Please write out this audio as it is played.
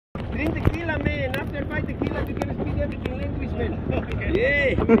tequila, man. After 5 tequilas, you can speak everything language, man.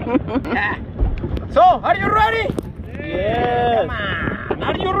 Yeah. So, are you ready? Yes. Come on.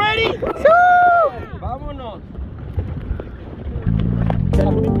 Are you ready? Vámonos.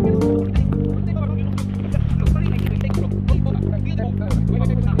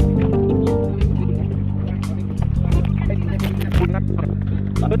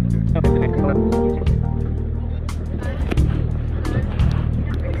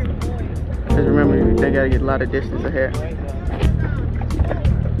 Just remember, they gotta get a lot of distance ahead.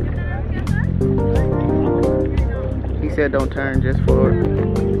 He said don't turn, just forward.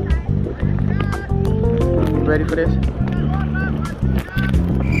 You ready for this?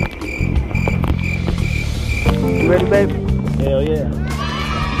 You ready, baby? Hell yeah.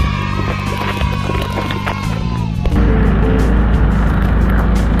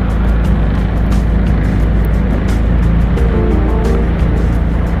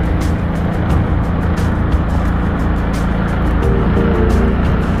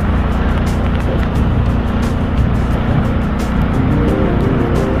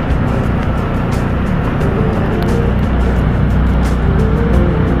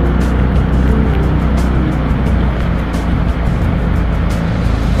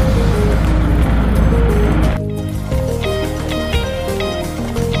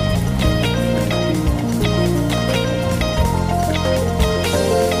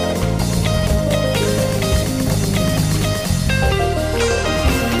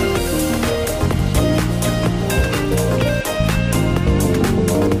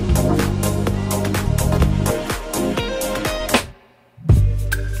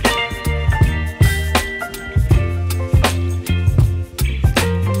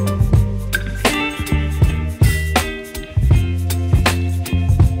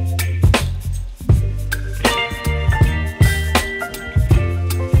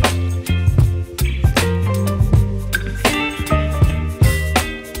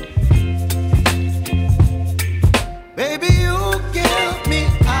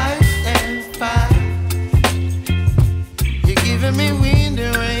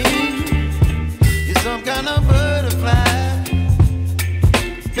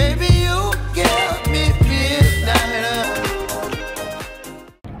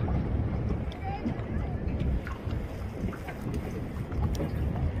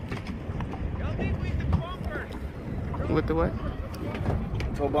 With the what?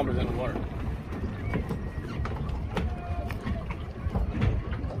 Throw bumpers in the water.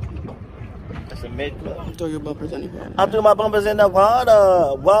 That's a mid club. Throw your bumpers in the water. I threw my bumpers in the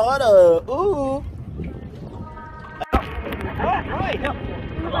water. Water. Ooh. Right, go.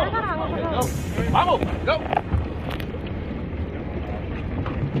 Vamos, go.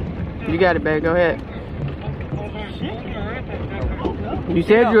 You got it, babe. Go ahead. You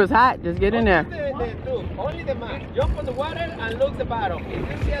said you was hot. Just get in there. Only the man. Jump on the water and look the bottom. If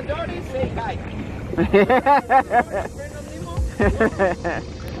you see a Dory, say hi.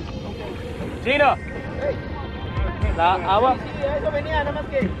 Gina. Hey. La agua. Sí, eso venía, nada más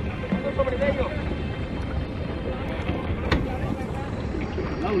que uno sobre ello.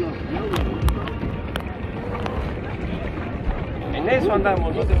 En eso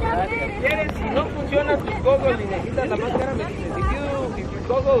andamos, no te preocupes. ¿Quieres? Si no funcionan tus goggles y necesitas la máscara, me dices. If your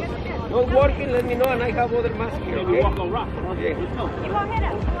goggles not working, let me know and I have other mask here, okay? Okay.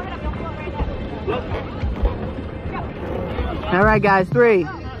 All right, guys. 3,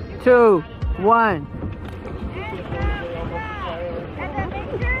 2, 1.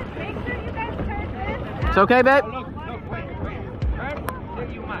 It's okay, babe? Look, wait. Turn,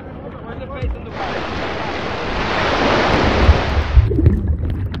 take your mask. Put the face in the water.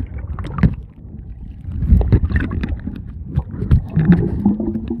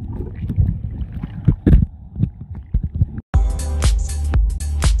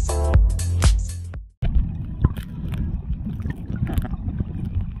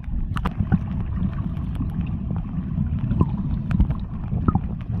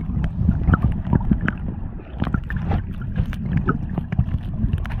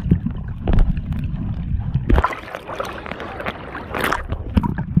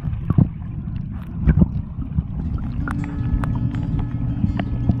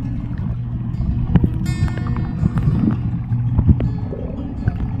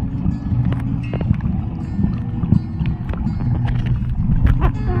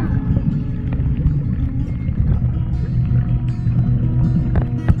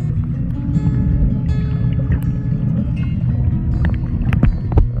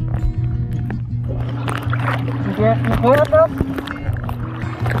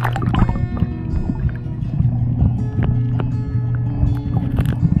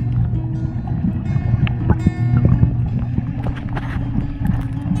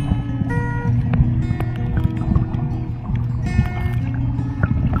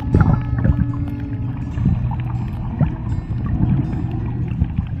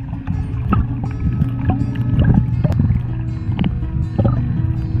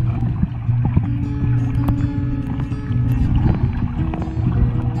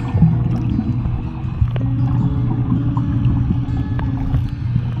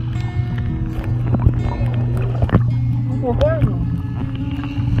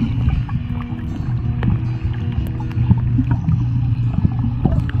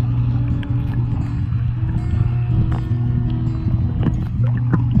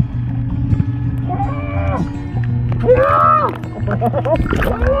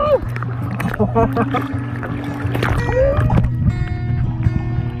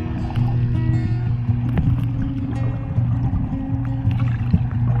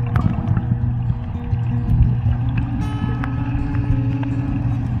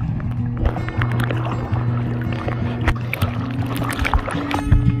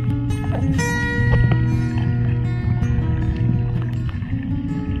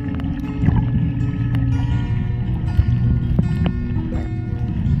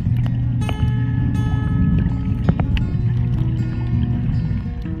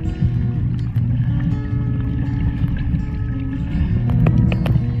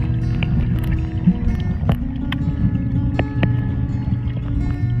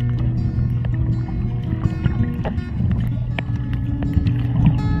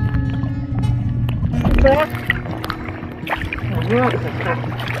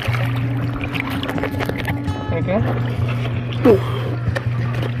 Okay.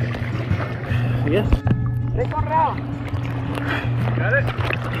 Yes. Take one round. Got it?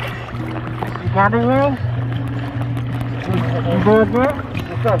 You got it, Ray? You good, good?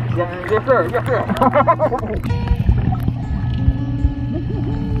 Yes, sir. Yes, sir. Yes, sir.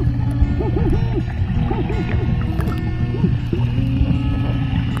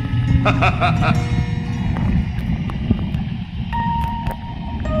 Ha ha ha ha!